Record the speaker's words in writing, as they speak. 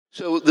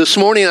So this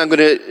morning I'm going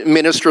to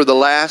minister the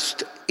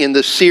last in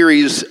the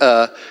series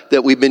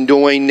that we've been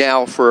doing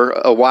now for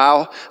a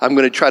while. I'm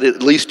going to try to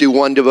at least do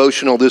one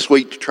devotional this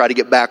week to try to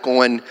get back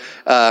on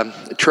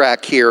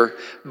track here.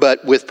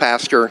 But with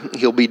Pastor,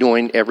 he'll be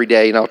doing every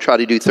day, and I'll try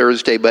to do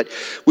Thursday. But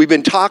we've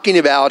been talking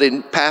about,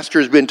 and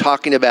Pastor's been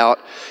talking about,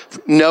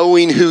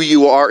 knowing who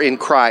you are in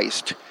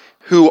Christ.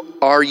 Who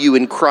are you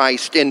in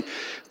Christ? And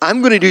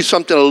I'm going to do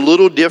something a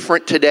little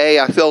different today.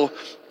 I feel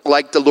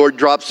like the Lord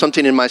dropped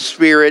something in my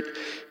spirit.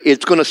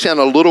 It's going to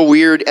sound a little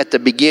weird at the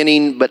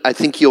beginning, but I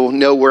think you'll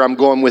know where I'm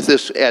going with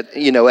this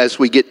as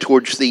we get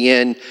towards the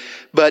end.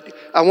 But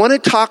I want to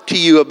talk to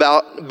you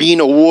about being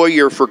a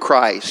warrior for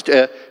Christ.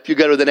 If you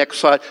go to the next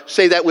slide,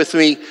 say that with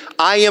me.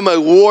 I am a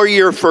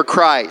warrior for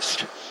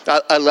Christ.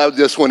 I love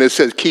this one. It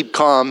says, keep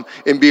calm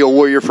and be a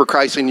warrior for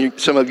Christ.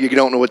 And some of you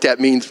don't know what that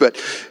means, but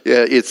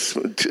it's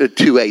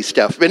 2A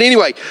stuff. But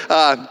anyway,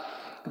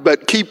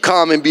 but keep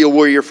calm and be a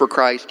warrior for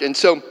Christ. And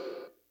so,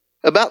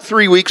 about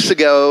 3 weeks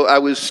ago, I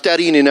was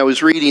studying and I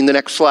was reading the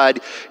next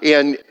slide,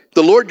 and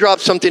the Lord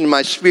dropped something in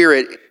my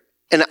spirit.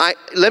 And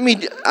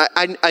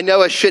I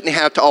know I shouldn't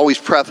have to always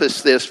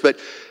preface this, but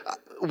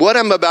what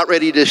I'm about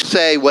ready to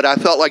say, what I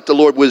felt like the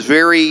Lord was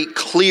very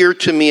clear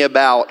to me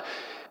about,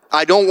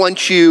 I don't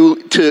want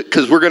you to,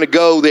 because we're going to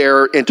go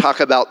there and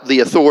talk about the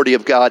authority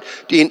of God,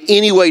 in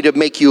any way to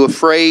make you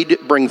afraid,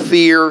 bring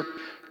fear,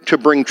 to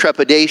bring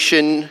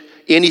trepidation,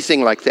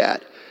 anything like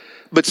that.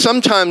 But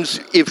sometimes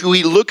if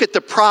we look at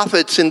the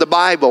prophets in the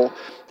Bible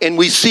and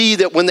we see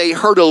that when they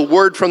heard a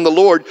word from the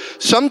Lord,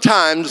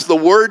 sometimes the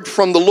word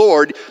from the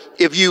Lord,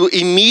 if you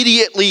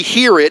immediately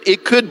hear it,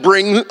 it could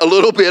bring a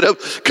little bit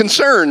of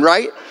concern,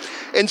 right?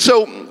 And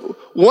so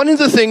one of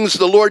the things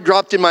the Lord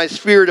dropped in my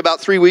spirit about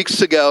 3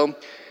 weeks ago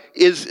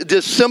is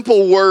this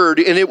simple word,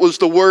 and it was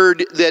the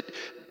word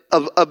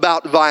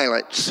about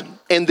violence,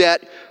 and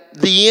that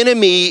the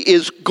enemy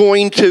is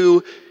going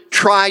to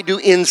try to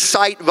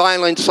incite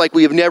violence like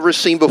we have never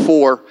seen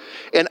before.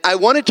 And I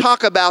want to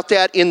talk about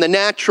that in the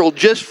natural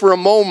just for a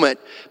moment,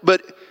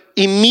 but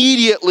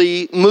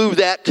immediately move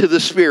that to the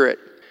spirit.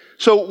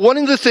 So one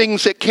of the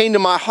things that came to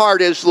my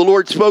heart as the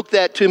Lord spoke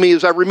that to me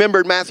is I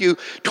remembered Matthew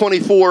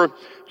 24,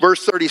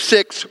 verse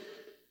 36,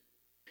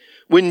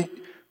 when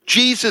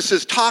Jesus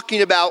is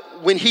talking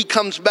about when he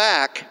comes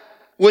back,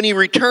 when he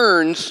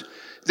returns,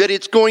 that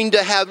it's going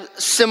to have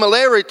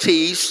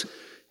similarities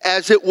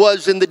as it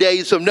was in the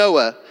days of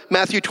Noah.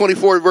 Matthew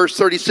 24, verse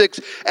 36,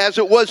 as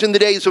it was in the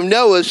days of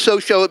Noah, so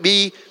shall it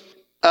be,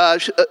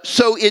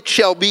 so it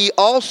shall be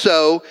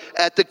also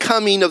at the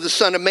coming of the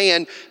Son of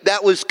Man.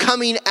 That was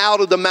coming out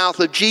of the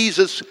mouth of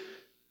Jesus.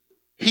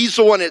 He's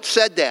the one that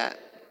said that.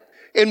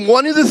 And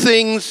one of the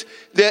things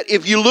that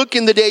if you look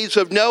in the days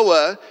of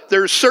Noah,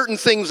 there are certain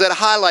things that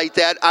highlight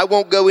that. I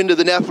won't go into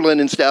the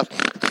Nephilim and stuff.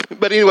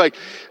 But anyway,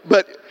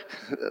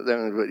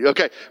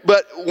 okay.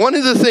 But one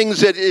of the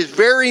things that is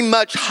very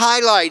much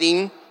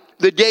highlighting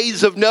the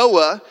days of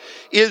Noah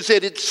is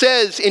that it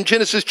says in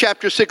Genesis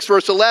chapter 6,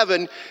 verse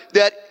 11,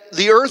 that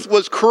the earth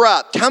was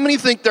corrupt. How many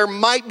think there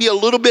might be a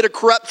little bit of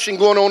corruption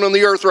going on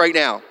the earth right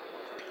now?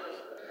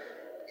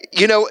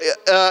 You know,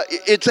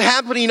 it's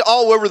happening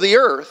all over the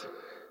earth.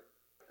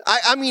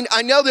 I mean,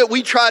 I know that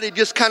we try to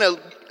just kind of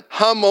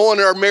hum on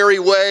our merry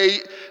way,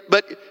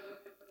 but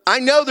I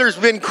know there's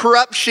been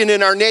corruption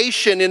in our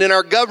nation and in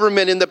our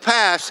government in the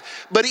past,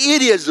 but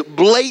it is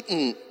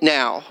blatant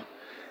now.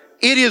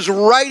 It is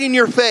right in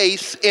your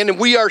face, and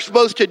we are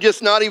supposed to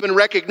just not even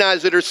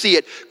recognize it or see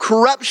it.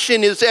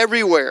 Corruption is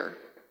everywhere.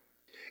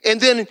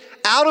 And then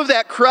out of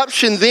that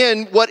corruption,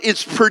 then what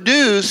is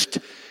produced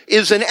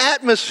is an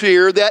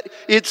atmosphere that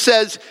it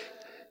says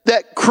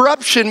that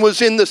corruption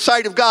was in the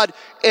sight of God,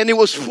 and it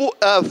was full,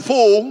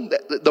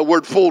 the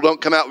word full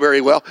don't come out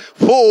very well,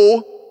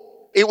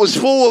 it was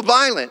full of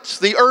violence.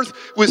 The earth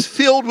was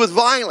filled with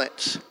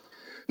violence.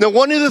 Now,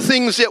 one of the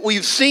things that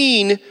we've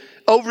seen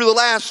over the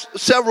last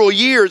several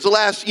years,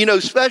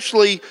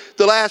 especially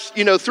the last,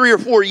 3 or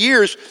 4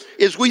 years,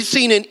 is we've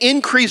seen an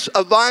increase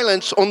of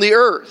violence on the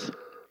earth.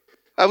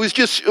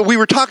 We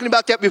were talking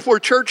about that before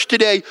church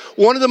today.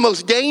 One of the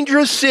most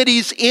dangerous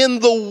cities in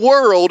the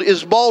world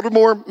is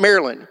Baltimore,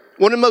 Maryland.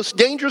 One of the most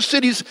dangerous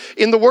cities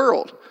in the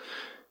world.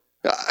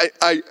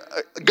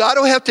 God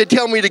will have to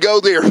tell me to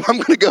go there if I'm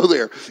going to go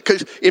there,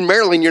 because in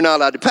Maryland you're not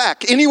allowed to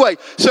pack. Anyway,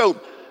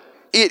 so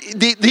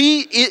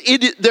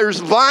there's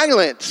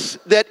violence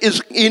that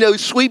is,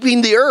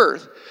 sweeping the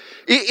earth.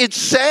 It's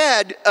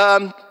sad.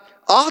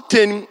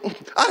 Often,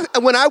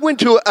 when I went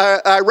to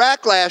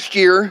Iraq last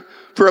year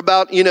for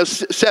about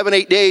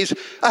 7-8 days,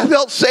 I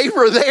felt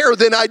safer there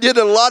than I did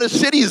in a lot of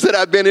cities that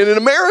I've been in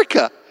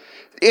America,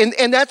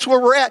 and that's where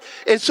we're at.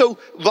 And so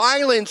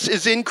violence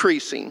is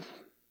increasing.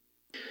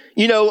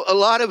 A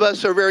lot of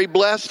us are very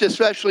blessed,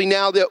 especially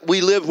now that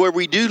we live where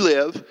we do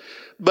live.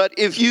 But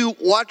if you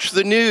watch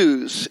the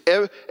news,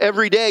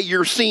 every day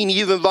you're seeing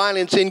even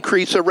violence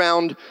increase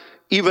around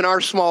even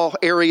our small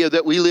area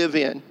that we live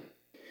in.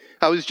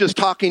 I was just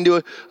talking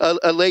to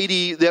a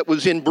lady that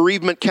was in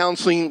bereavement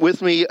counseling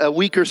with me a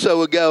week or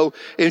so ago,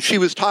 and she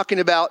was talking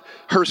about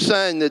her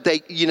son that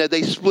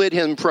they split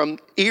him from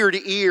ear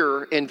to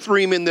ear and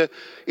threw him in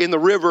the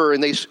river,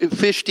 and they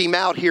fished him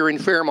out here in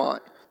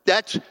Fairmont.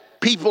 That's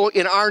people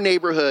in our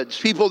neighborhoods,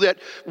 people that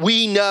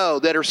we know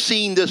that are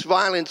seeing this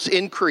violence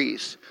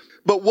increase.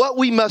 But what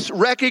we must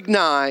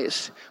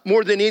recognize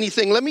more than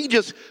anything, let me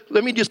just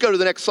go to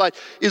the next slide,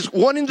 is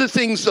one of the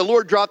things the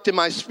Lord dropped in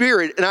my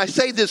spirit, and I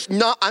say this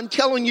I'm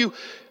telling you,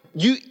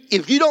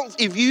 if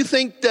you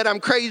think that I'm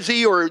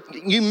crazy or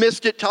you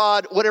missed it,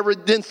 Todd, whatever,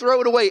 then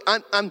throw it away.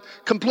 I'm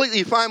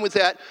completely fine with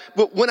that.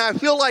 But when I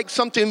feel like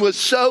something was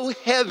so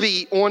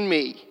heavy on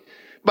me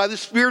by the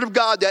Spirit of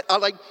God that I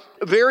like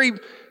very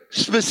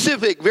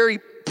specific, very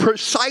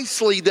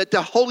precisely that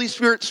the Holy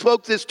Spirit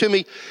spoke this to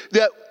me,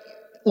 that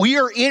we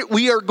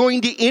are going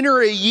to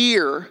enter a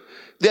year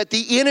that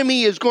the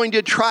enemy is going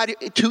to try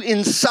to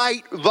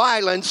incite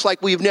violence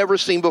like we've never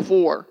seen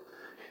before,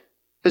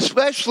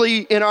 especially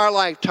in our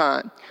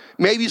lifetime.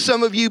 Maybe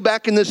some of you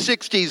back in the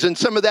 60s and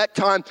some of that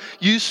time,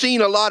 you've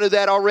seen a lot of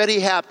that already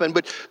happen.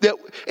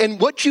 And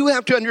what you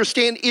have to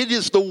understand, it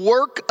is the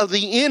work of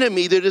the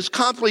enemy that is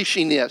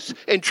accomplishing this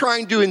and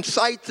trying to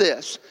incite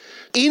this.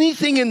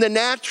 Anything in the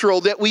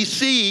natural that we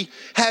see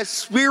has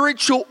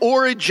spiritual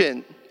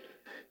origin.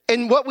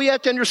 And what we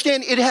have to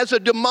understand, it has a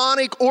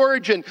demonic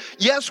origin.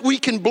 Yes, we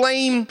can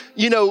blame,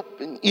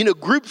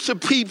 groups of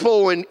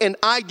people and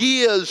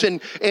ideas and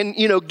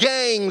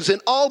gangs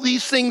and all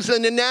these things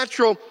in the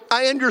natural.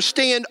 I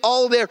understand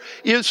all there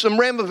is some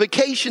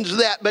ramifications of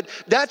that, but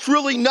that's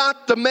really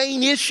not the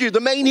main issue.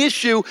 The main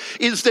issue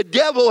is the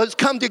devil has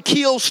come to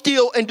kill,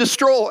 steal, and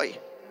destroy.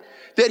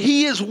 That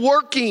he is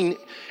working,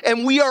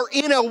 and we are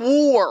in a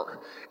war.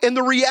 And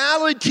the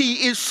reality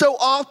is so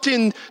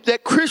often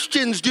that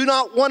Christians do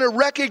not want to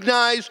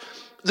recognize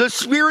the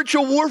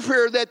spiritual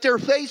warfare that they're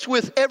faced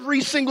with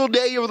every single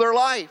day of their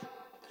life.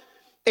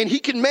 And he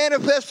can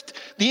manifest,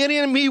 the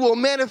enemy will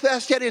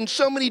manifest that in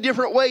so many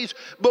different ways.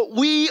 But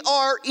we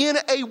are in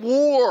a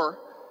war.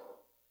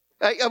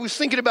 I was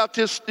thinking about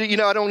this,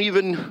 I don't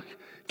even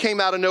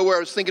came out of nowhere. I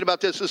was thinking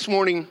about this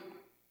morning.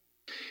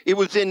 It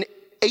was in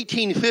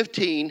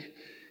 1815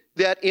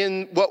 that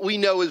in what we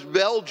know as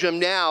Belgium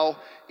now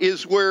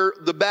is where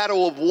the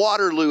Battle of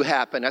Waterloo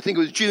happened. I think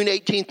it was June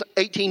 18th,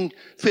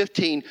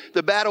 1815,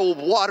 the Battle of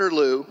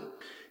Waterloo.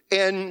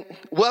 And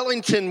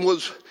Wellington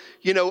was,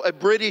 a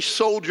British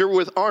soldier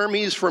with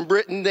armies from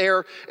Britain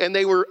there, and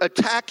they were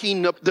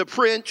attacking the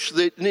French,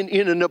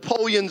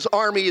 Napoleon's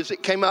army as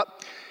it came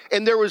up.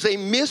 And there was a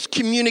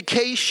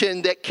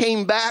miscommunication that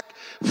came back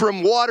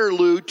from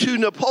Waterloo to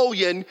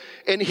Napoleon,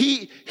 and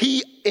he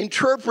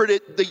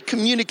interpreted the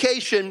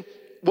communication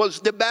was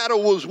the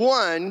battle was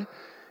won,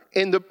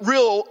 and the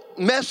real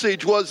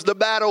message was the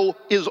battle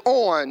is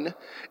on.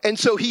 And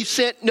so he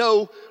sent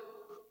no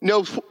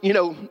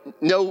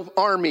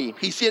army.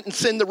 He didn't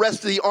send the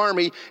rest of the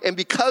army. And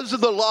because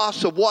of the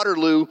loss of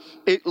Waterloo,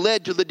 it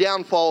led to the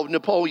downfall of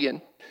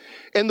Napoleon.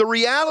 And the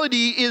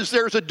reality is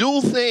there's a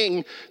dual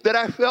thing that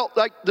I felt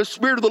like the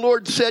Spirit of the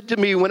Lord said to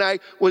me when I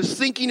was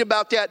thinking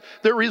about that.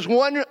 There is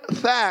one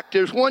fact,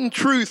 there's one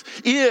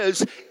truth,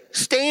 is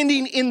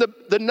standing in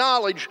the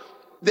knowledge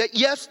that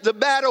yes, the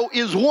battle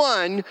is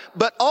won,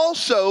 but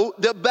also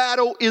the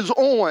battle is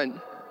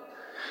on.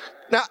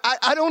 Now,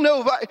 I don't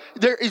know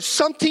if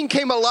something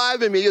came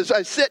alive in me as I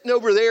was sitting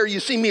over there,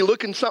 you see me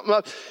looking something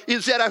up,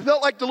 is that I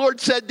felt like the Lord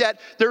said that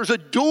there's a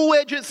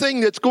dual-edged thing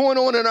that's going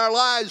on in our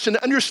lives, and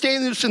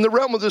understanding this in the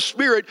realm of the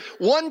Spirit,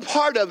 one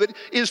part of it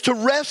is to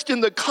rest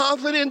in the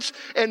confidence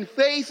and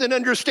faith and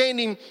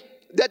understanding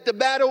that the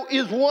battle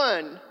is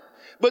won.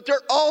 But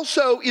there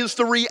also is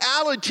the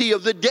reality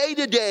of the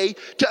day-to-day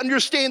to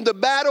understand the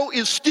battle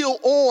is still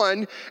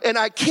on, and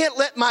I can't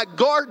let my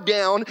guard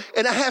down,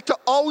 and I have to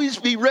always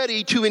be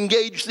ready to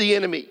engage the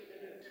enemy.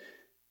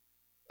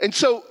 And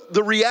so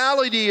the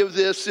reality of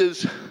this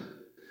is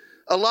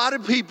a lot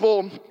of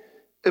people,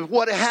 of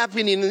what is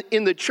happening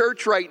in the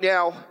church right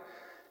now,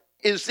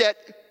 is that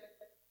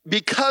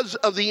because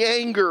of the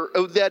anger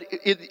that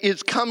it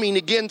is coming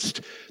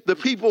against the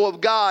people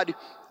of God,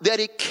 that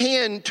it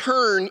can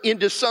turn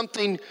into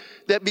something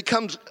that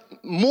becomes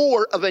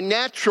more of a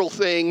natural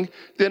thing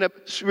than a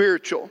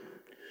spiritual.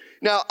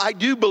 Now, I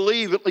do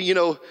believe,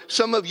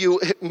 some of you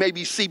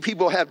maybe see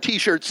people have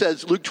t-shirts that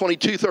says Luke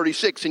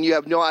 22:36, and you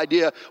have no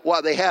idea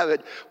why they have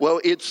it. Well,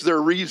 it's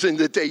their reason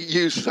that they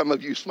use. Some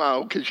of you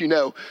smile because you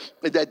know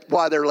that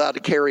why they're allowed to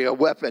carry a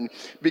weapon,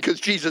 because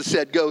Jesus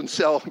said, go and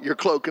sell your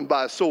cloak and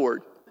buy a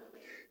sword.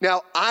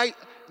 Now,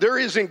 there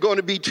isn't going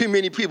to be too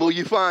many people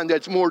you find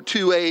that's more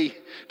 2A,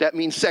 that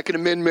means Second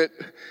Amendment,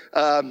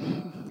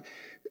 I'm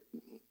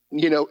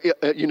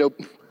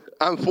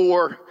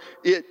for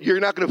it. You're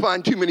not going to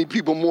find too many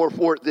people more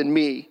for it than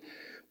me.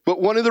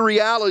 But one of the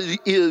realities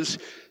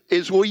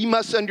is we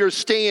must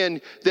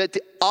understand that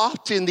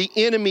often the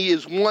enemy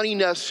is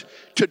wanting us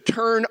to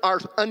turn our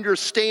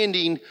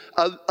understanding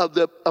of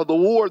the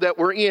war that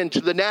we're in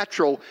to the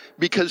natural,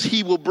 because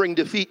he will bring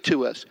defeat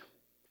to us.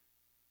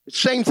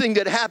 Same thing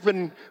that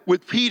happened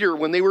with Peter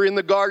when they were in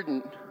the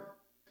garden.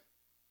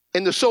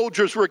 And the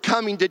soldiers were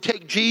coming to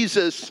take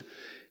Jesus.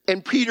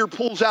 And Peter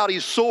pulls out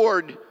his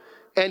sword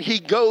and he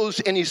goes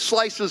and he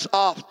slices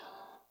off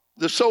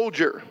the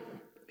soldier,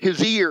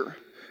 his ear.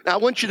 Now I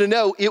want you to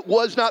know, it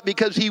was not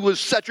because he was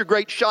such a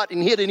great shot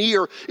and hit an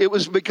ear. It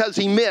was because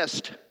he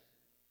missed.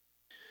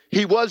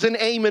 He wasn't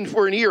aiming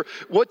for an ear.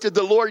 What did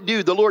the Lord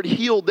do? The Lord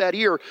healed that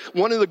ear.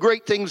 One of the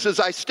great things,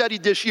 as I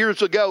studied this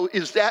years ago,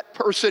 is that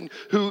person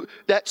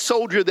that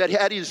soldier that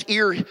had his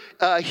ear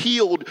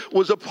healed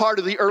was a part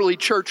of the early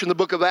church in the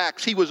book of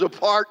Acts. He was a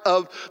part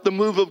of the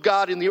move of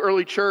God in the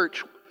early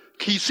church.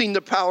 He's seen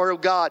the power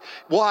of God.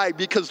 Why?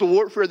 Because the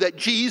warfare that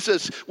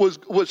Jesus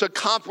was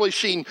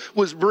accomplishing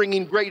was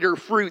bringing greater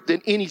fruit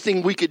than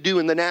anything we could do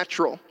in the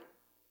natural.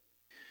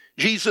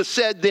 Jesus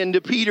said then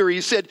to Peter,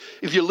 he said,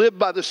 if you live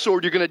by the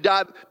sword, you're going to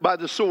die by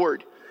the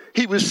sword.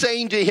 He was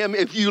saying to him,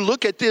 if you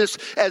look at this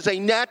as a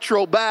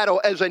natural battle,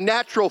 as a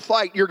natural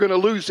fight, you're going to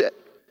lose it.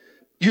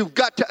 You've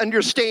got to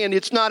understand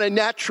it's not a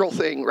natural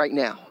thing right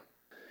now.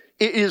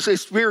 It is a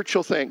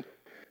spiritual thing.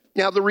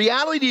 Now, the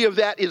reality of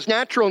that is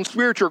natural and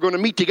spiritual are going to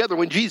meet together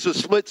when Jesus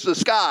splits the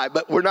sky,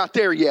 but we're not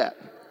there yet.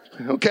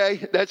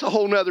 Okay? That's a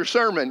whole nother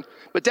sermon,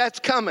 but that's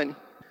coming.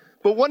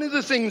 But one of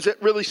the things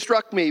that really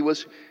struck me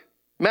was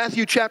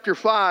Matthew chapter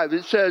 5,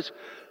 it says,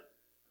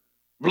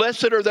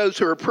 blessed are those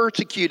who are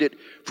persecuted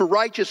for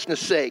righteousness'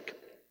 sake.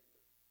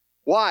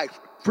 Why?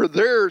 For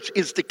theirs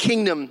is the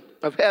kingdom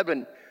of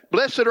heaven.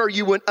 Blessed are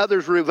you when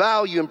others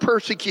revile you and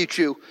persecute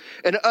you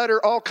and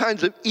utter all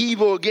kinds of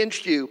evil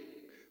against you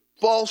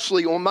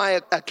falsely on my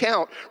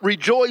account.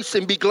 Rejoice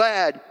and be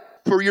glad,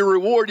 for your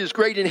reward is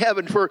great in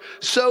heaven. For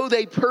so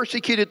they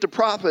persecuted the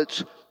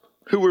prophets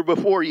who were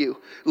before you.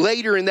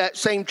 Later in that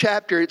same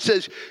chapter, it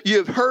says, you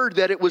have heard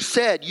that it was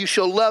said, you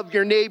shall love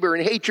your neighbor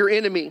and hate your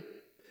enemy.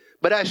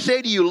 But I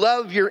say to you,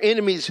 love your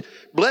enemies,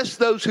 bless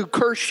those who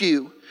curse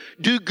you,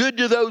 do good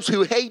to those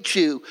who hate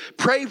you,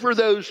 pray for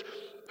those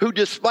who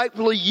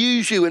despitefully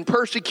use you and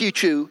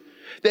persecute you,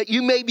 that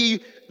you may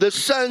be the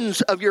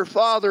sons of your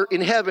Father in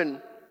heaven.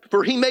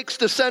 For he makes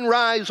the sun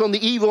rise on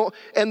the evil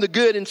and the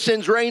good and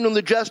sends rain on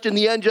the just and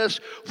the unjust.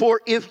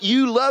 For if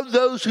you love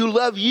those who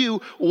love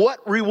you, what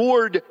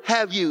reward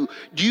have you?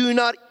 Do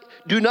not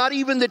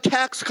even the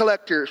tax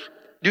collectors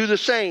do the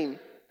same?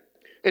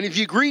 And if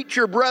you greet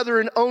your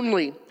brethren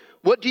only,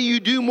 what do you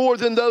do more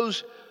than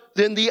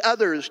the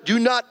others? Do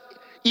not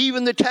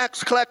even the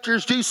tax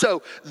collectors do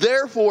so?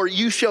 Therefore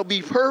you shall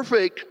be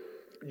perfect,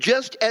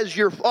 just as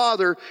your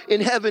Father in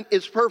heaven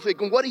is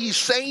perfect. And what he's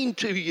saying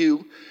to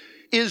you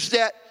is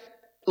that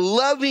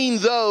loving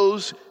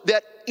those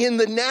that in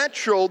the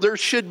natural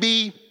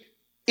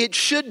it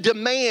should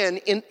demand,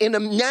 in a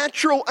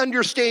natural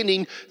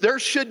understanding, there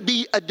should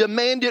be a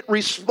demanded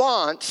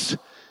response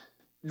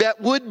that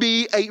would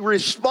be a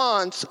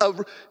response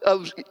of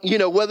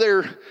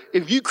whether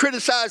if you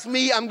criticize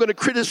me, I'm going to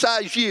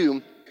criticize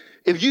you.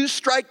 If you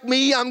strike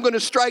me, I'm going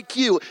to strike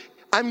you.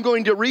 I'm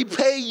going to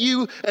repay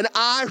you an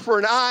eye for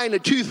an eye and a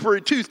tooth for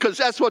a tooth, because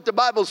that's what the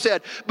Bible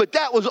said. But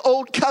that was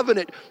old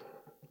covenant.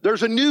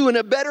 There's a new and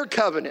a better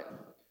covenant.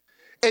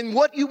 And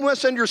what you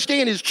must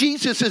understand is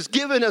Jesus has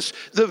given us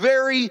the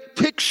very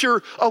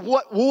picture of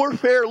what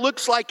warfare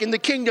looks like in the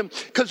kingdom,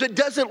 because it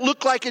doesn't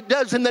look like it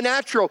does in the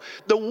natural.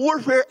 The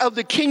warfare of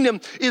the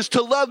kingdom is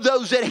to love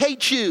those that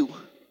hate you.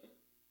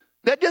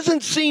 That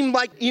doesn't seem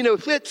like,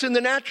 fits in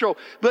the natural,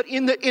 but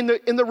in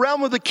the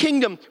realm of the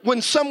kingdom, when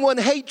someone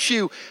hates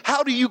you,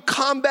 how do you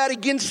combat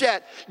against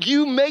that?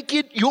 You make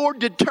it your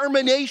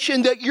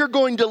determination that you're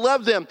going to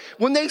love them.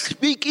 When they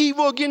speak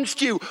evil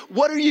against you,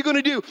 what are you going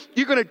to do?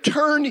 You're going to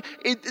turn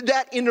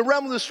that in the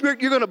realm of the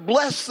spirit. You're going to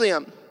bless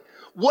them.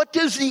 What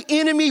does the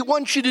enemy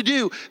want you to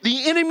do?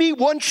 The enemy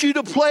wants you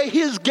to play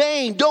his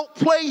game. Don't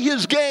play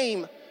his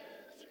game.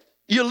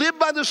 You live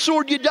by the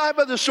sword, you die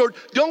by the sword.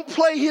 Don't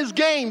play his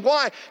game.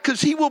 Why?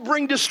 Because he will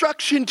bring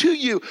destruction to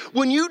you.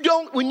 When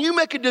you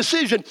make a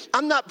decision,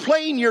 I'm not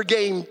playing your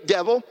game,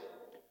 devil.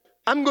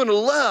 I'm going to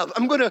love.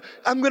 I'm going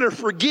to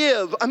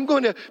forgive. I'm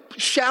going to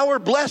shower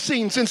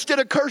blessings instead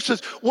of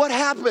curses. What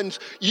happens?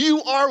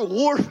 You are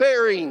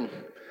warfaring.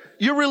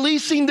 You're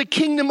releasing the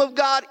kingdom of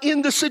God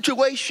in the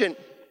situation.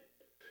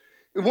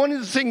 One of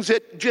the things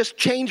that just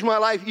changed my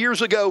life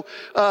years ago,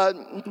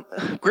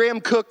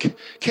 Graham Cook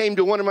came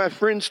to one of my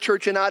friends'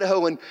 church in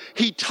Idaho, and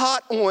he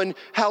taught on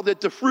how that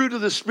the fruit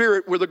of the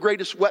Spirit were the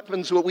greatest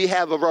weapons that we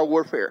have of our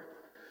warfare.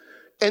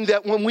 And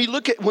that when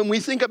we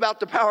think about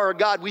the power of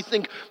God, we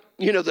think,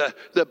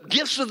 the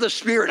gifts of the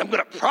Spirit, I'm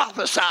going to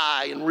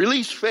prophesy and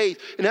release faith,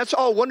 and that's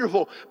all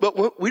wonderful,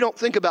 but we don't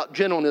think about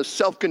gentleness,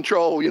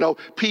 self-control,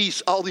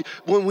 peace,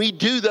 when we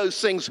do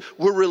those things,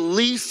 we're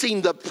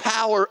releasing the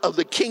power of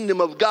the kingdom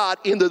of God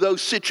into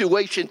those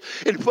situations.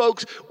 And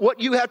folks, what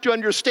you have to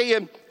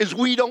understand is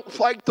we don't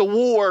fight the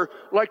war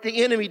like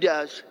the enemy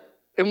does.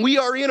 And we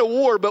are in a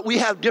war, but we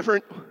have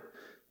different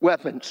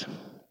weapons.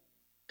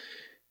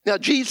 Now,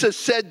 Jesus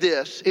said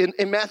this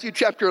in Matthew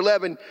chapter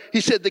 11.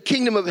 He said, the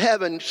kingdom of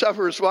heaven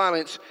suffers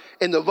violence,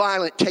 and the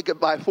violent take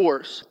it by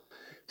force.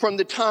 from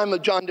the time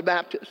of John the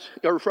Baptist,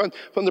 or from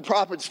the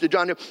prophets to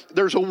John.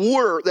 There's a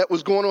war that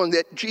was going on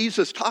that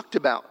Jesus talked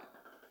about.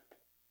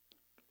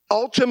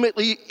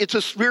 Ultimately, it's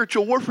a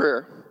spiritual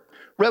warfare.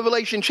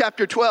 Revelation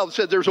chapter 12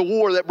 said there's a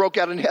war that broke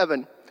out in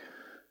heaven.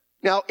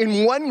 Now,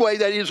 in one way,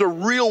 that is a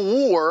real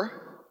war,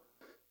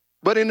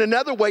 but in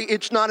another way,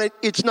 it's not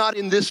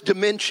in this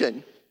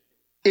dimension.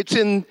 It's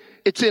in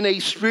the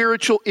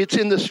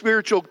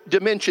spiritual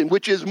dimension,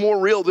 which is more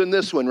real than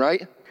this one,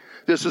 right?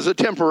 This is a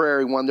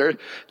temporary one.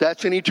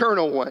 That's an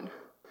eternal one.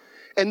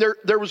 And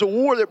there was a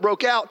war that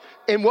broke out,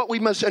 and what we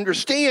must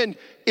understand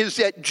is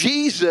that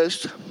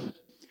Jesus,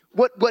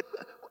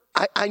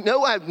 I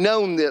know I've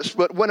known this,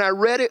 but when I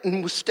read it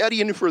and was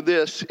studying for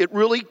this, it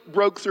really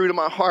broke through to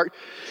my heart.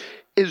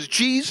 Is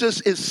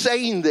Jesus is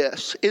saying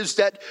this, is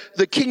that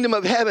the kingdom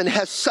of heaven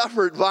has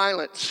suffered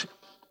violence.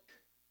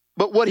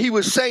 But what he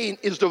was saying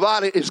is the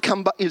violent is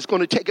going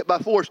to take it by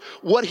force.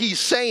 What he's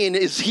saying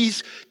is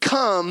he's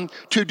come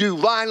to do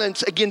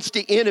violence against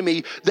the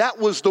enemy. That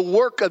was the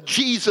work of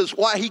Jesus,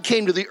 why he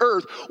came to the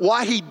earth,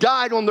 why he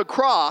died on the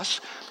cross,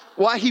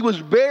 why he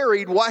was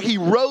buried, why he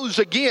rose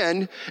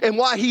again, and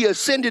why he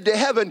ascended to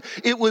heaven.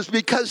 It was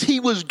because he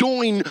was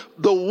doing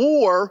the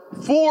war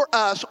for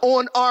us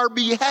on our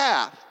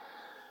behalf.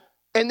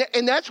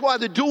 And that's why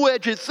the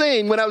dual-edged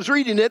thing, when I was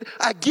reading it,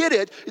 I get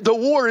it. The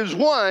war is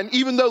won.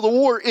 Even though the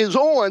war is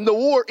on, the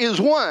war is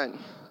won.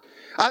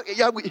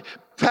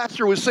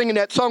 Pastor was singing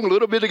that song a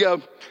little bit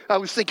ago. I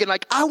was thinking,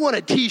 I want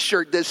a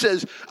T-shirt that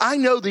says, I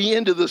know the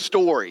end of the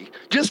story.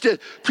 Just to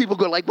people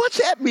go like, what's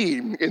that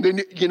mean? And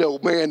then,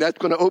 man, that's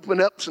going to open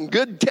up some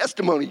good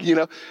testimony,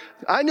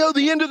 I know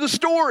the end of the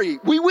story.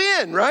 We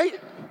win, right?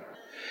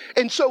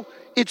 And so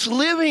it's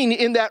living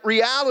in that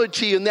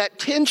reality and that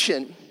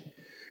tension.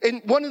 And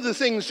one of the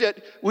things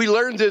that we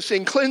learned this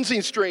in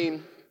Cleansing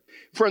Stream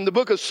from the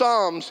book of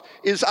Psalms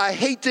is I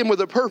hate them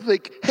with a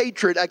perfect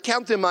hatred. I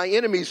count them my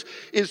enemies.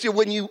 Is that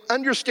when you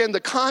understand the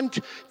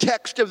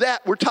context of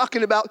that, we're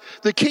talking about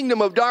the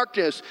kingdom of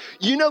darkness.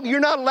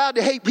 You're not allowed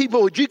to hate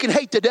people, but you can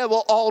hate the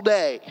devil all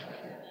day.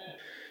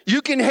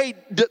 You can hate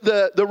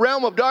the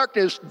realm of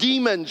darkness,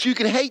 demons. You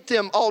can hate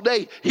them all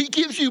day. He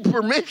gives you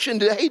permission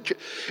to hate you.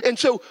 And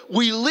so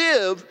we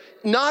live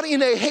not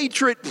in a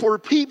hatred for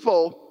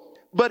people,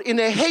 but in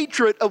a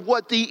hatred of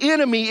what the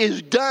enemy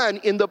has done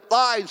in the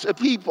lives of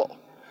people.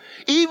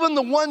 Even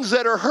the ones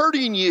that are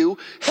hurting you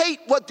hate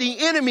what the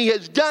enemy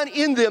has done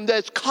in them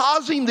that's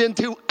causing them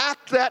to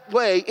act that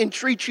way and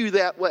treat you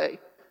that way.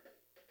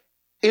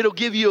 It'll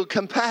give you a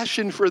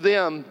compassion for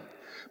them,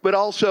 but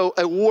also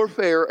a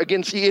warfare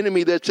against the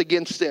enemy that's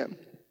against them.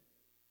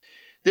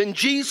 Then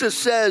Jesus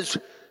says,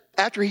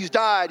 after he's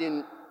died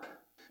and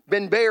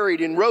been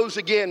buried and rose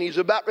again, he's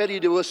about ready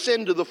to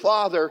ascend to the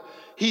Father.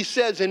 He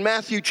says in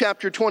Matthew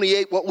chapter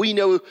 28, what we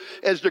know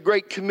as the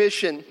Great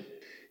Commission,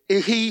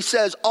 he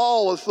says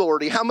all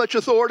authority. How much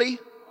authority?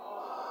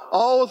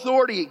 All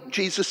authority,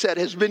 Jesus said,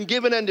 has been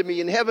given unto me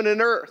in heaven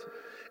and earth.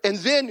 And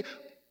then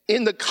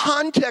in the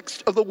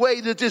context of the way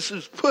that this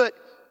is put,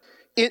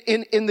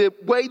 in the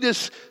way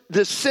this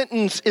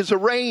sentence is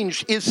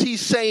arranged, is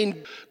he's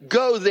saying,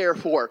 go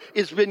therefore.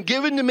 It's been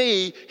given to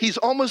me. He's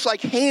almost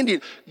like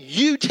handing,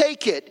 you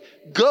take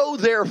it, go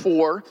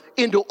therefore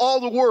into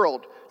all the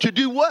world. To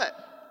do what?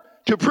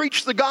 To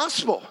preach the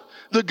gospel,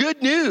 the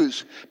good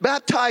news,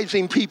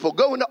 baptizing people,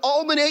 go into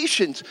all the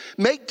nations,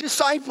 make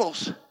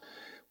disciples.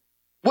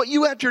 What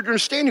you have to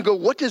understand, you go,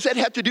 what does that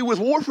have to do with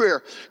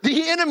warfare?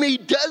 The enemy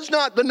does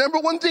not, the number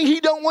one thing he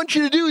don't want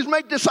you to do is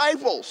make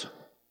disciples.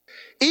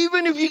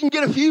 Even if you can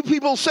get a few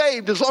people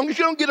saved, as long as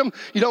you don't get them,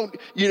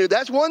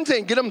 that's one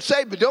thing, get them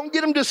saved, but don't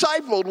get them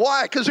discipled.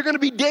 Why? Because they're going to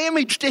be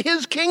damaged to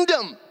his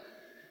kingdom.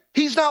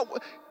 He's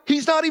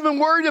not even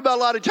worried about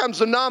a lot of times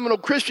the nominal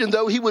Christian,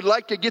 though he would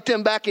like to get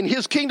them back in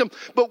his kingdom.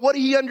 But what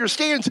he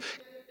understands,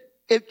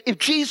 if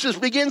Jesus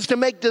begins to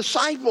make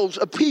disciples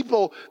of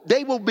people,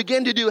 they will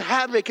begin to do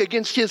havoc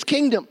against his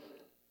kingdom.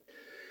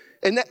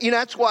 And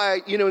that's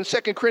why, in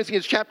 2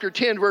 Corinthians chapter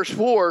 10, verse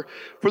 4,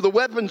 for the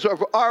weapons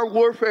of our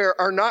warfare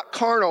are not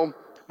carnal,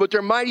 but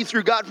they're mighty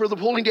through God for the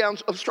pulling down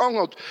of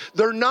strongholds.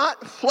 They're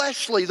not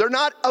fleshly. They're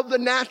not of the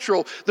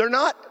natural. They're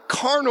not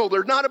carnal.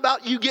 They're not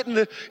about you getting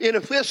in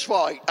a fist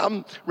fight.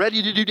 I'm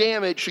ready to do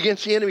damage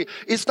against the enemy.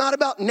 It's not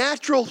about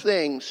natural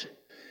things.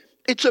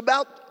 It's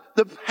about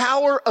the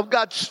power of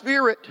God's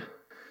Spirit.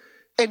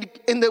 And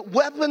the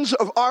weapons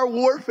of our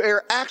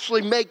warfare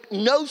actually make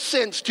no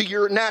sense to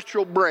your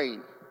natural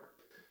brain.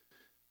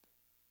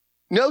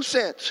 No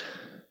sense.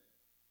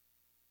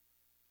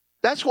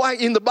 That's why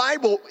in the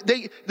Bible,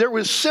 there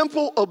was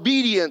simple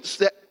obedience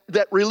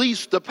that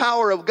released the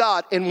power of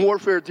God in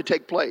warfare to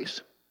take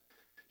place.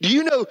 Do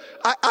you know,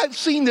 I've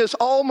seen this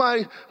all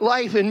my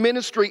life in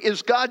ministry,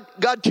 is God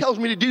tells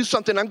me to do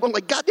something. I'm going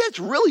like, God, that's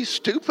really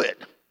stupid.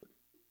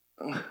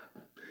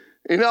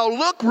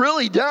 Look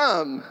really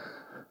dumb.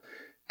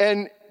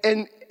 And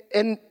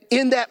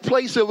in that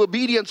place of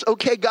obedience,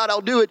 okay, God, I'll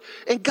do it.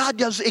 And God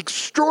does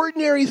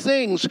extraordinary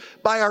things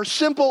by our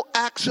simple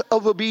acts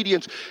of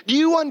obedience. Do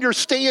you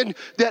understand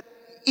that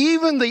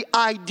even the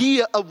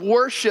idea of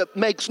worship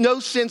makes no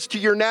sense to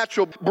your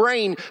natural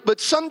brain, but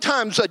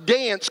sometimes a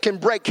dance can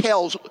break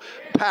hell's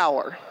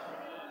power.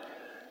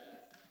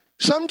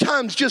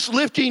 Sometimes just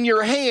lifting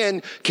your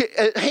hands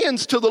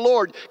to the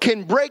Lord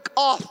can break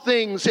off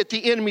things that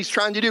the enemy's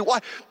trying to do. Why?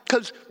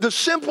 Because the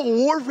simple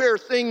warfare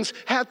things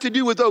have to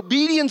do with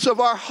obedience of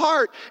our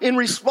heart in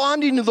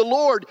responding to the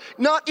Lord.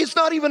 It's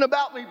not even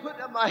about me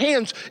putting up my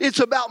hands.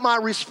 It's about my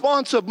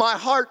response of my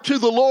heart to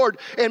the Lord.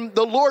 And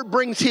the Lord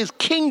brings his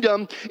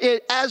kingdom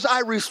as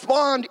I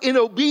respond in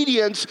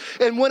obedience.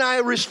 And when I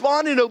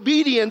respond in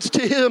obedience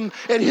to him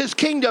and his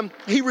kingdom,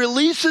 he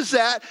releases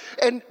that,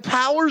 and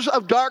powers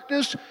of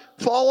darkness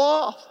fall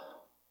off.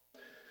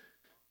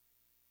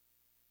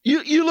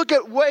 You look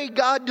at the way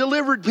God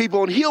delivered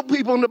people and healed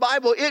people in the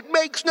Bible. It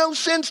makes no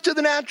sense to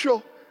the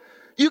natural.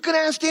 You can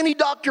ask any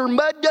doctor.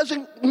 Mud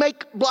doesn't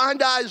make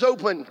blind eyes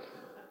open.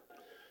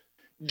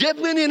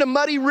 Dipping in a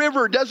muddy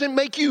river doesn't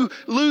make you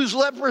lose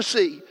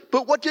leprosy.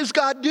 But what does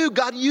God do?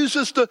 God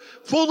uses the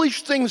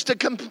foolish things to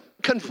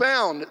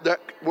confound. That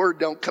word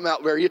don't come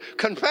out very.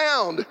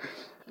 Confound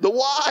the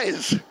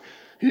wise.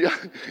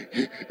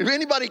 If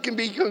anybody can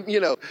be,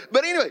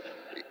 But anyway,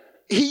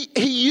 he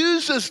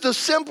uses the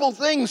simple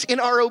things in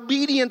our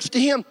obedience to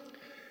him.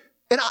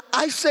 And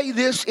I say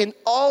this in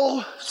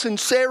all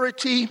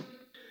sincerity,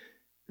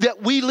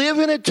 that we live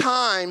in a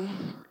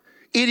time,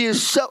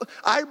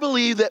 I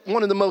believe that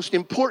one of the most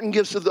important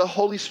gifts of the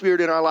Holy Spirit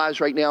in our lives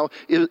right now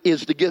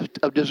is the gift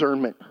of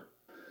discernment.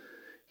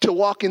 To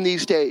walk in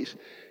these days.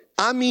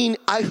 I mean,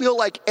 I feel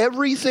like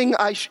everything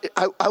I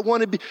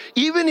want to be,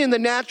 even in the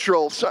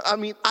natural. So,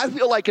 I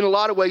feel like in a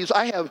lot of ways,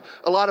 I have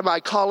a lot of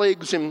my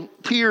colleagues and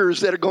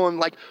peers that are going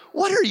like,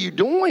 "What are you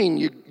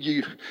doing?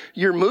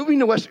 You're moving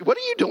to West. What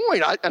are you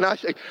doing?" I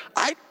say,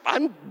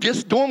 "I'm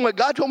just doing what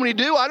God told me to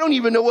do. I don't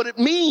even know what it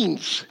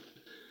means."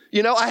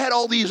 I had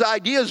all these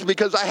ideas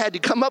because I had to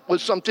come up with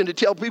something to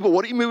tell people,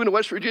 "What are you moving to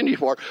West Virginia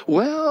for?"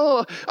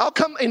 "Well, I'll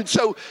come."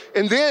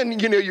 And then,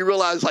 you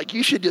realize, like,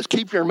 you should just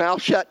keep your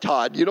mouth shut,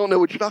 Todd. You don't know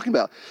what you're talking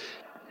about.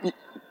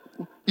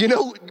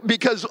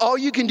 Because all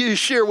you can do is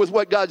share with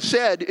what God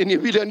said. And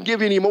if he doesn't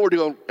give you any more, to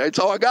go, "That's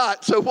all I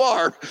got so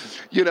far."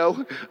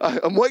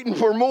 I'm waiting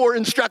for more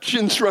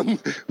instructions from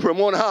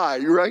on high,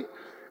 right?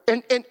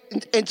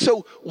 And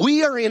so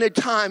we are in a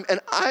time, and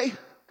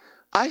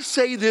I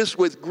say this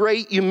with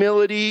great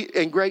humility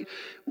and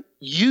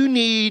you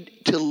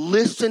need to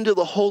listen to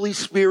the Holy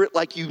Spirit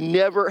like you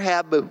never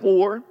have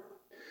before.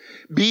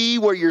 Be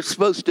where you're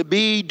supposed to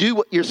be. Do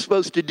what you're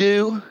supposed to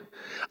do.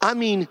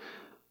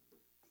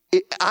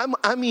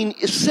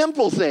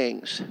 Simple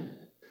things.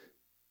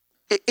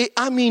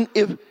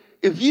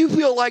 If you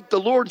feel like the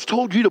Lord's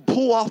told you to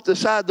pull off the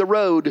side of the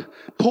road,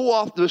 pull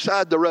off the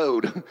side of the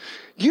road.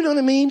 You know what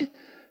I mean?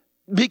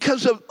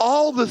 Because of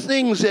all the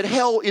things that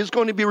hell is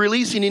going to be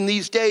releasing in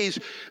these days,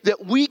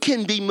 that we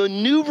can be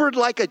maneuvered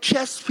like a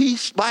chess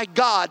piece by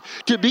God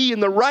to be in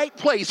the right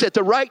place at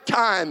the right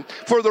time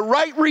for the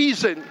right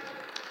reason.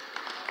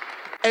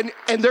 And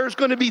there's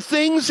going to be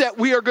things that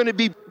we are going to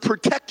be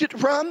protected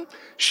from,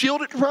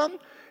 shielded from.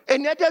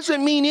 And that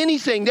doesn't mean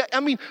anything.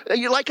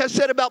 Like I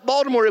said about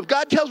Baltimore, if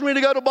God tells me to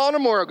go to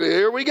Baltimore, I go,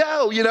 here we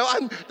go.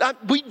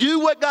 We do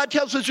what God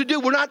tells us to do.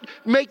 We're not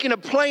making a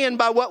plan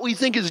by what we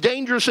think is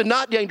dangerous and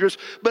not dangerous.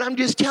 But I'm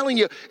just telling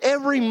you,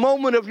 every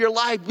moment of your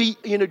life be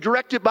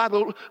directed by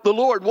the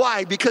Lord.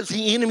 Why? Because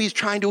the enemy's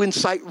trying to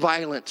incite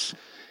violence.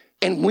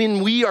 And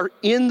when we are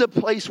in the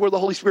place where the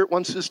Holy Spirit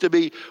wants us to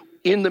be,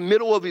 in the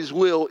middle of his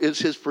will is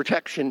his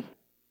protection.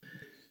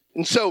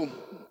 And so,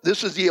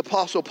 this is the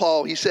Apostle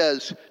Paul. He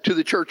says to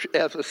the church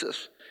at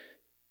Ephesus,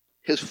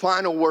 his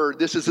final word.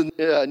 This is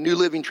a New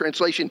Living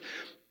Translation.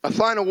 A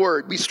final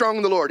word. Be strong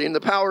in the Lord, in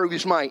the power of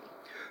his might.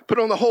 Put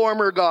on the whole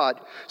armor of God,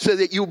 so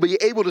that you'll be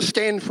able to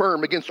stand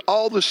firm against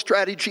all the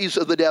strategies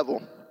of the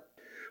devil.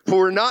 For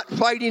we're not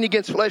fighting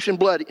against flesh and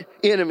blood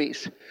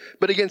enemies,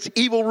 but against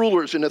evil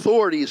rulers and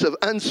authorities of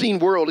unseen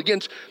world,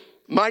 against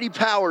mighty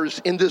powers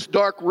in this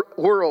dark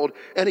world,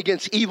 and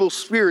against evil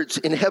spirits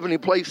in heavenly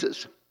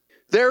places.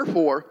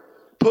 Therefore,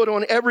 put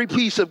on every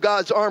piece of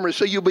God's armor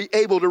so you'll be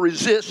able to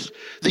resist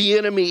the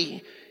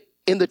enemy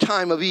in the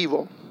time of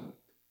evil.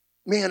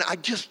 Man,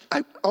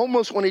 I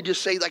almost want to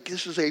just say like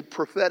this is a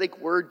prophetic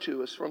word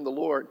to us from the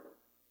Lord.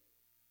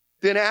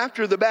 Then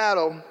after the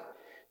battle,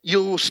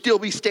 you'll still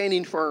be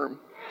standing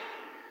firm.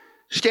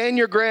 Stand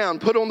your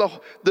ground. Put on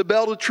the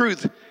belt of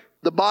truth,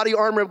 the body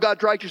armor of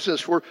God's righteousness,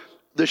 for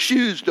the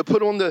shoes to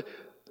put on the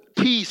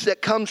peace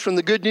that comes from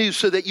the good news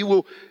so that you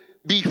will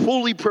be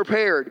fully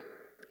prepared.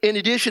 In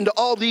addition to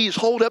all these,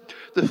 hold up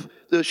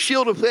the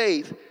shield of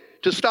faith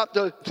to stop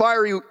the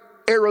fiery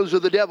arrows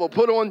of the devil.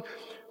 Put on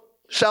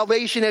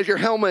salvation as your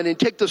helmet and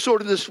take the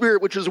sword of the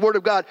Spirit, which is the word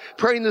of God.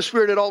 Pray in the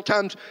Spirit at all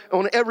times,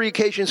 on every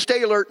occasion.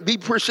 Stay alert. Be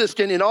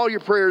persistent in all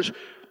your prayers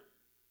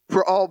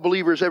for all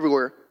believers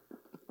everywhere.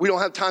 We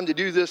don't have time to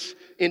do this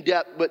in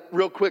depth, but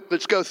real quick,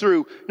 let's go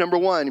through. Number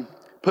one,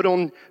 put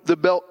on the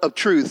belt of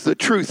truth. The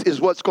truth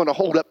is what's going to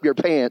hold up your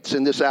pants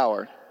in this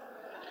hour.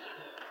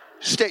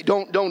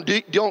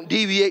 Don't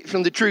deviate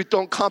from the truth.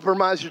 Don't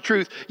compromise the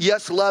truth.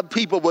 Yes, love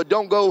people, but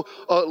don't go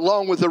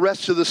along with the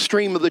rest of the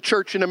stream of the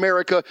church in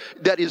America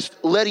that is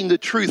letting the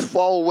truth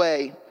fall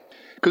away.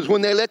 Because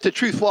when they let the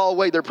truth fall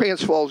away, their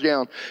pants falls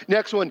down.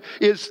 Next one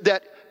is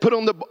that put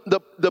on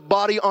the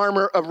body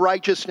armor of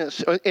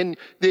righteousness. And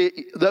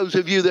those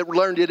of you that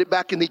learned it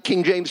back in the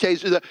King James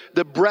days,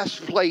 the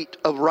breastplate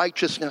of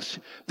righteousness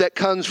that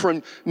comes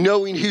from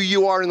knowing who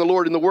you are in the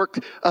Lord and the work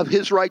of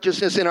his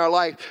righteousness in our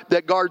life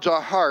that guards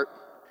our heart.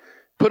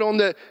 Put on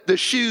the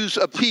shoes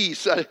of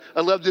peace. I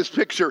love this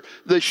picture.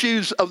 The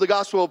shoes of the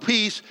gospel of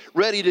peace,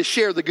 ready to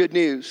share the good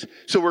news.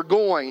 So we're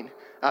going.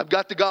 I've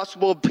got the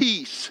gospel of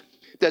peace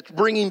that's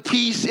bringing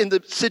peace in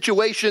the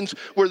situations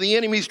where the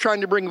enemy's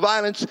trying to bring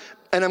violence.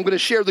 And I'm going to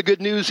share the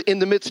good news in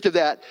the midst of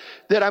that.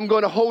 That I'm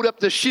going to hold up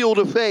the shield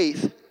of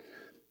faith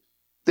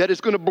that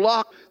is going to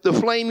block the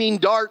flaming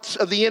darts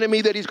of the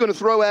enemy that he's going to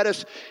throw at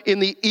us in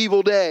the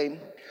evil day.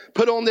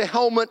 Put on the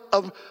helmet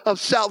of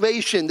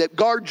salvation that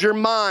guards your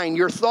mind,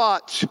 your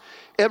thoughts,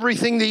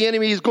 everything the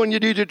enemy is going to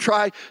do to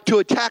try to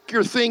attack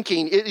your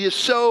thinking. It is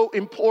so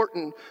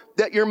important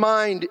that your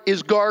mind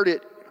is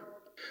guarded.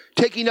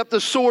 Taking up the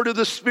sword of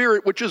the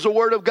Spirit, which is the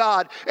Word of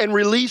God, and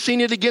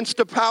releasing it against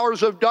the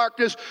powers of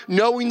darkness,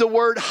 knowing the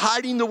Word,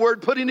 hiding the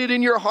Word, putting it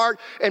in your heart,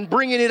 and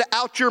bringing it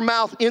out your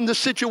mouth in the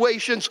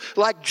situations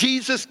like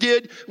Jesus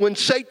did when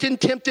Satan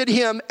tempted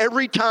him.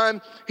 Every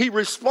time he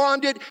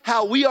responded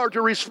how we are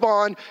to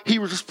respond, he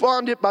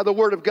responded by the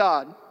Word of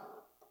God.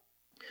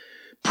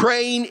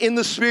 Praying in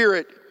the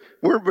Spirit.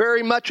 We're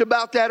very much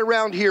about that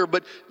around here,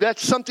 but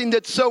that's something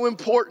that's so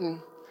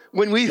important.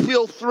 When we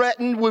feel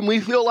threatened, when we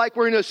feel like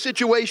we're in a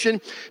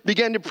situation,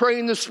 begin to pray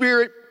in the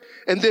Spirit.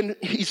 And then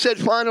he said,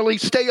 finally,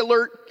 stay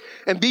alert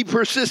and be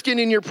persistent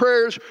in your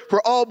prayers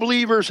for all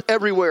believers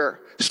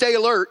everywhere. Stay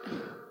alert.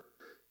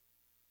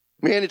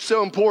 Man, it's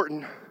so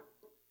important.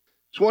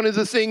 It's one of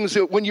the things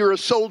that when you're a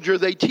soldier,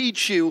 they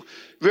teach you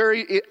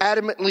very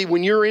adamantly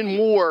when you're in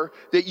war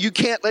that you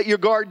can't let your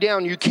guard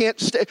down. You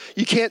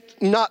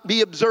can't not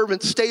be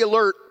observant. Stay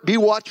alert. Be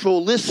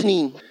watchful,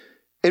 listening.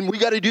 And we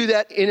got to do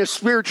that in a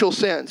spiritual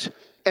sense.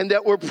 And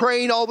that we're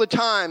praying all the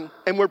time.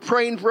 And we're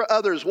praying for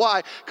others.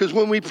 Why? Because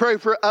when we pray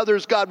for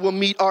others, God will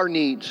meet our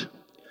needs.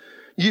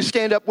 You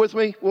stand up with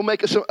me. We'll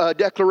make a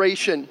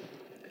declaration.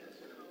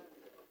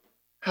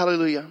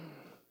 Hallelujah.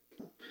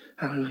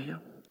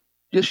 Hallelujah.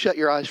 Just shut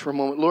your eyes for a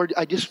moment. Lord,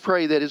 I just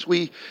pray that as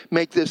we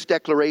make this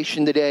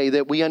declaration today,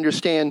 that we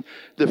understand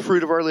the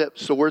fruit of our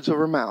lips, the words of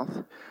our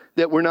mouth.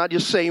 That we're not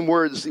just saying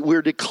words,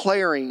 we're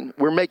declaring,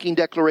 we're making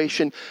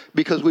declaration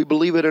because we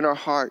believe it in our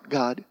heart,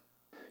 God.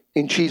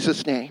 In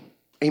Jesus' name,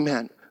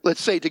 amen.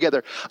 Let's say it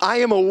together. I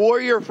am a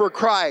warrior for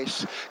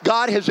Christ.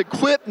 God has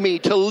equipped me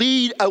to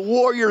lead a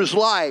warrior's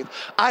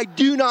life. I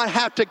do not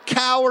have to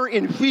cower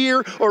in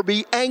fear or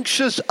be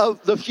anxious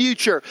of the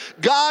future.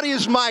 God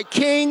is my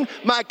king,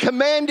 my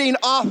commanding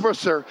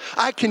officer.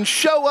 I can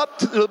show up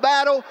to the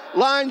battle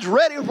lines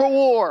ready for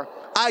war.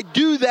 I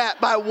do that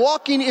by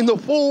walking in the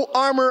full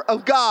armor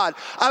of God.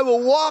 I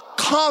will walk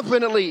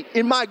confidently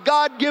in my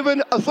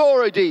God-given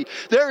authority.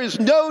 There is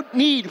no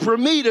need for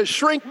me to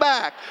shrink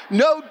back,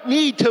 no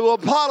need to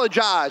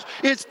apologize.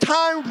 It's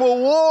time for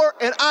war,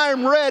 and I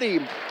am ready.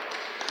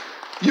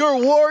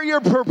 Your warrior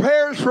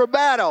prepares for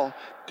battle.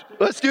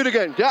 Let's do it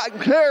again.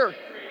 Declare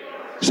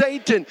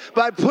Satan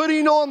by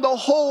putting on the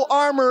whole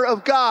armor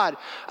of God.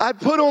 I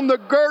put on the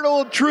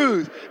girdle of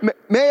truth.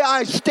 May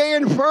I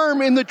stand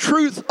firm in the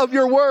truth of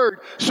your word,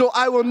 so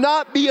I will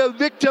not be a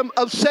victim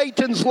of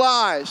Satan's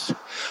lies.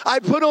 I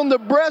put on the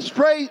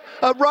breastplate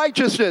of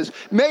righteousness.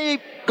 May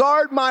it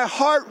guard my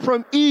heart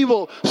from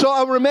evil, so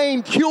I'll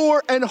remain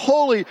pure and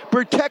holy,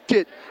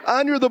 protected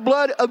under the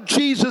blood of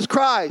Jesus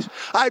Christ.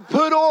 I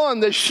put on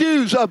the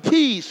shoes of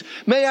peace.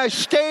 May I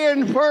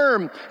stand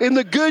firm in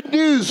the good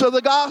news of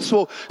the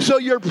gospel, so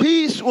your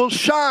peace will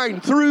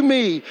shine through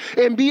me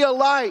and be a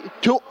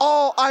light to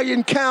all I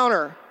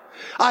encounter.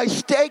 I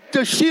take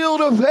the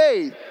shield of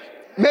faith.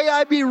 May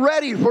I be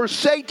ready for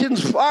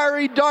Satan's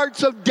fiery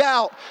darts of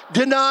doubt,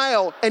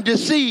 denial, and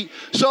deceit,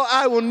 so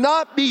I will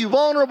not be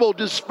vulnerable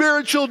to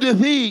spiritual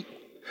defeat.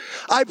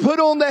 I put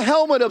on the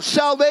helmet of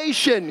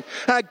salvation.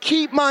 I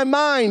keep my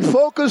mind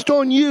focused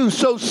on you,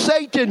 so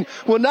Satan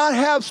will not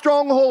have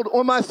stronghold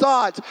on my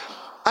thoughts.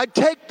 I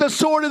take the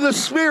sword of the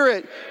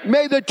Spirit.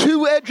 May the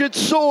two-edged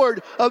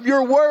sword of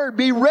your word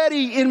be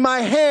ready in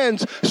my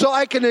hands so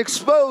I can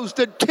expose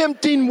the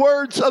tempting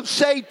words of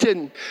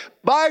Satan.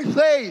 By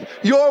faith,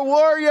 your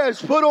warrior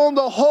has put on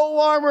the whole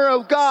armor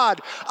of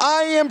God.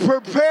 I am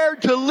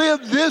prepared to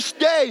live this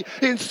day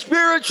in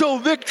spiritual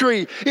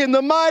victory in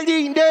the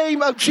mighty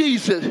name of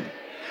Jesus.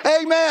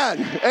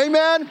 Amen.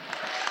 Amen.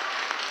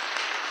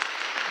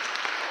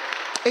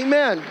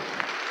 Amen.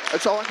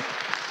 That's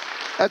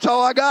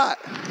all I got.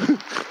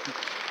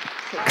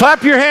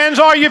 Clap your hands,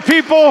 all you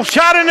people,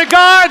 shouting to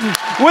God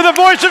with a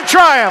voice of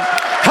triumph.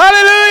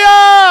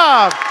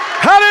 Hallelujah!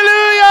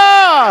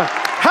 Hallelujah!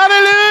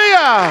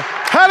 Hallelujah!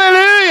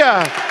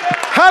 Hallelujah!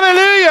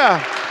 Hallelujah!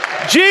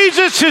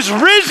 Jesus is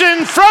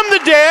risen from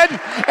the dead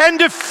and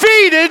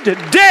defeated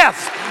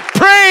death.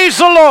 Praise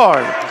the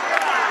Lord.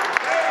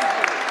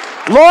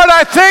 Lord,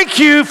 I thank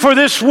you for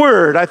this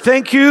word. I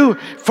thank you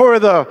for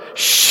the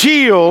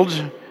shield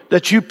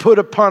that you put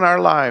upon our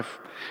life.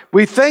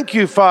 We thank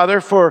you,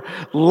 Father, for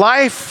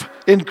life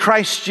in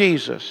Christ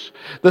Jesus.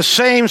 The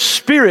same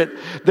Spirit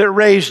that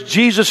raised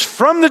Jesus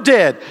from the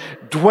dead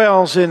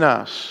dwells in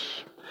us.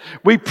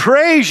 We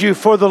praise you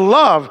for the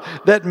love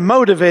that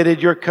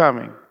motivated your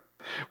coming.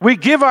 We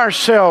give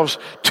ourselves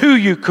to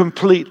you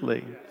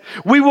completely.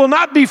 We will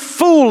not be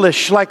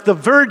foolish like the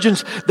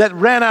virgins that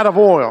ran out of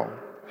oil.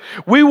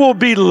 We will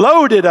be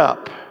loaded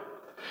up,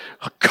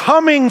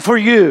 coming for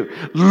you,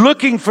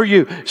 looking for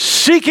you,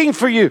 seeking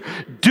for you,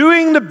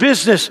 doing the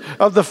business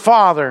of the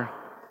Father.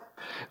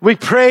 We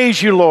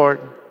praise you,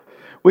 Lord.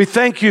 We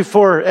thank you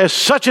for as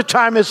such a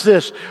time as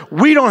this,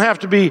 we don't have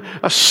to be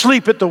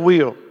asleep at the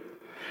wheel.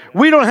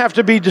 We don't have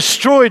to be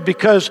destroyed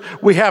because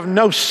we have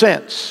no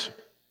sense.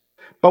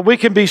 But we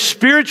can be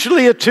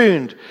spiritually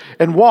attuned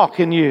and walk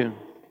in you.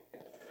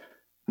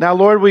 Now,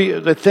 Lord,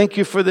 we thank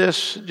you for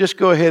this. Just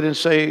go ahead and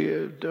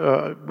say,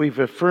 we've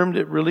affirmed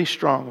it really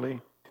strongly.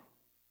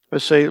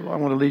 Let's say, I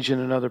want to lead you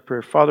in another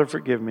prayer. Father,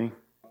 forgive me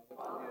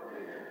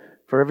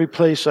for every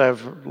place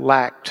I've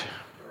lacked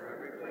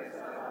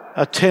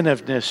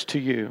attentiveness to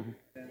you.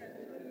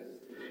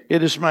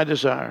 It is my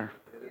desire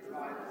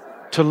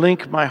to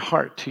link my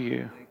heart to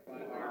you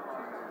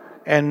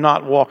and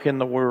not walk in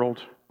the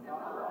world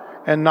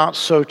and not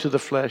sow to the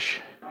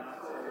flesh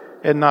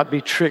and not be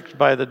tricked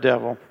by the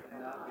devil.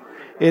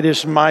 It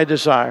is my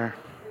desire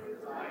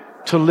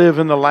to live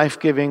in the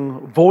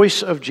life-giving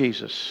voice of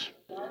Jesus,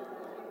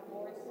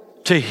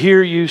 to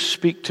hear you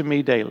speak to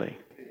me daily.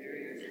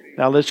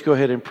 Now let's go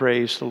ahead and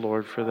praise the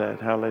Lord for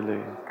that.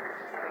 Hallelujah.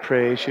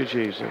 Praise you,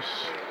 Jesus.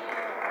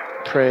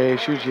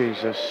 Praise you,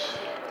 Jesus.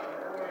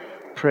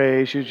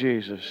 Praise you,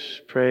 Jesus.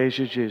 Praise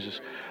you,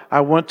 Jesus.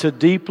 I want to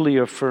deeply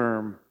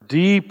affirm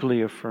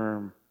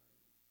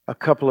a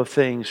couple of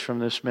things from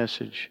this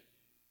message.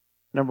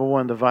 Number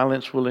one, the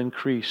violence will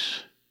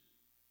increase.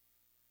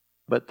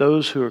 But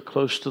those who are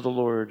close to the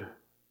Lord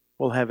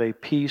will have a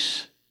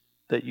peace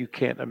that you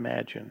can't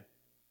imagine.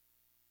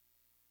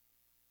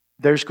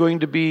 There's going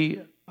to be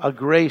a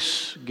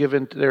grace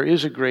given. There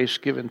is a grace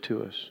given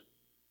to us.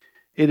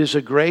 It is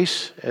a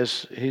grace,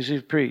 as he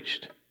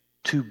preached,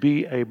 to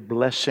be a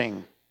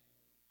blessing,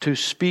 to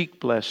speak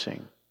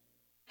blessing,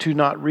 to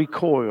not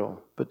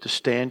recoil, but to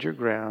stand your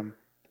ground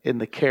in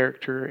the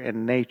character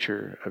and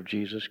nature of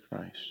Jesus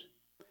Christ.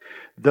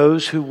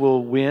 Those who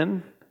will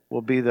win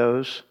will be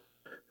those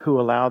who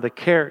allow the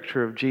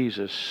character of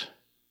Jesus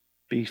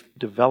be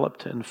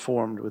developed and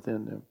formed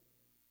within them.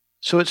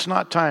 So it's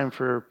not time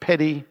for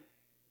petty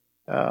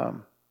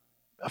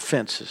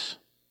offenses.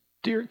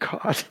 Dear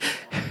God,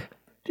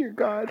 dear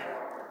God.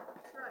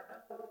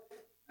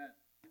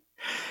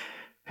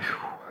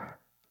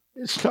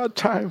 It's not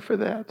time for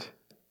that.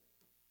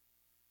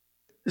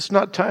 It's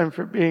not time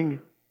for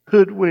being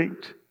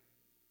hoodwinked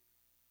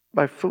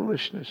by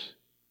foolishness.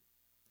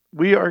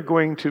 We're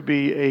going to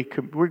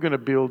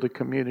build a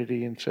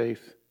community in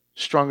faith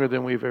stronger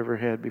than we've ever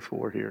had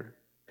before here.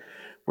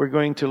 We're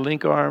going to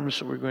link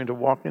arms. We're going to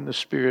walk in the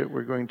Spirit.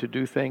 We're going to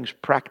do things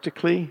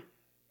practically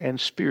and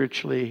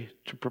spiritually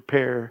to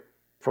prepare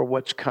for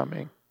what's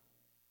coming.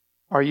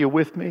 Are you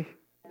with me?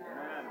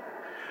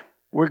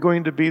 We're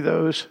going to be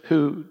those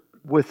who,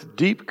 with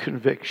deep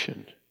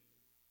conviction,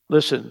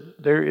 listen,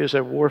 there is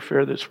a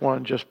warfare that's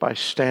won just by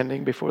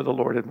standing before the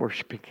Lord and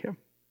worshiping Him.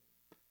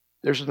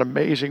 There's an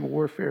amazing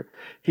warfare.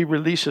 He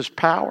releases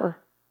power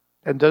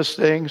and does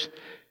things.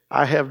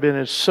 I have been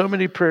in so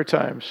many prayer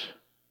times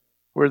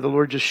where the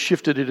Lord just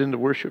shifted it into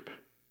worship.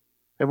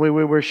 And when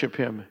we worship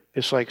Him,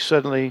 it's like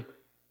suddenly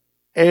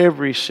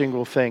every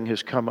single thing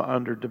has come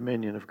under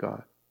dominion of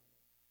God.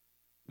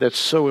 That's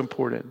so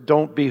important.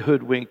 Don't be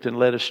hoodwinked and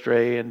led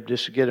astray and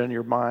just get on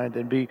your mind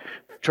and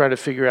try to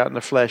figure out in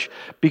the flesh.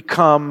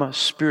 Become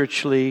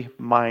spiritually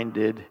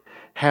minded.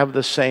 Have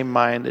the same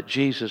mind that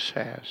Jesus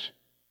has.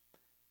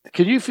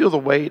 Can you feel the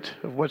weight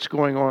of what's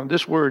going on?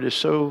 This word is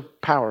so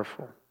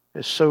powerful.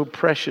 It's so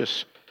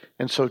precious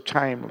and so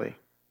timely.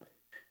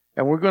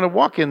 And we're going to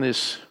walk in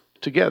this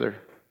together.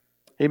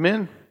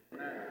 Amen?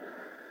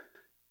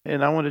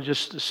 And I want to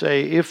just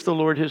say, if the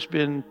Lord has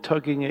been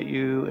tugging at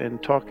you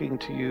and talking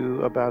to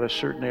you about a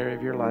certain area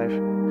of your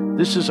life,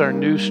 this is our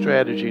new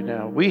strategy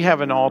now. We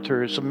have an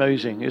altar. It's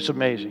amazing. It's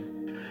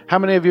amazing. How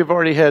many of you have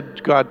already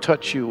had God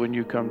touch you when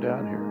you come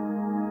down here?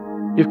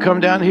 You've come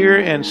down here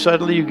and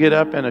suddenly you get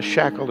up and a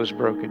shackle is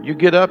broken. You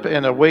get up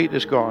and a weight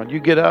is gone. You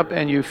get up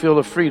and you feel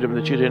a freedom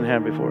that you didn't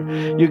have before.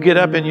 You get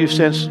up and you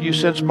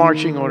sense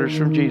marching orders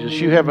from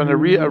Jesus. You have a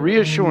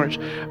reassurance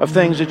of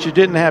things that you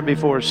didn't have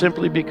before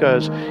simply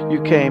because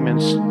you came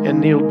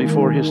and kneeled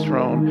before His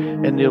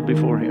throne and kneeled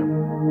before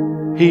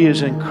Him. He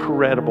is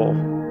incredible.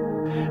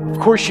 Of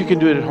course you can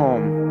do it at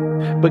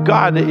home. But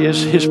God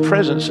His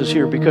presence is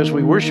here because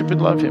we worship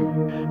and love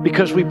Him.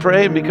 Because we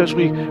pray and because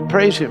we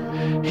praise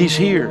Him. He's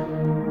here.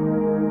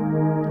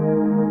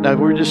 Now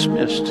we're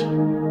dismissed.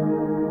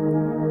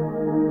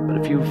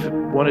 if you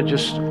want to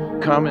just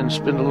come and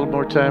spend a little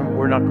more time,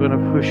 we're not going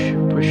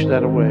to push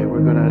that away.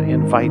 We're going to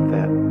invite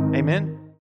that. Amen.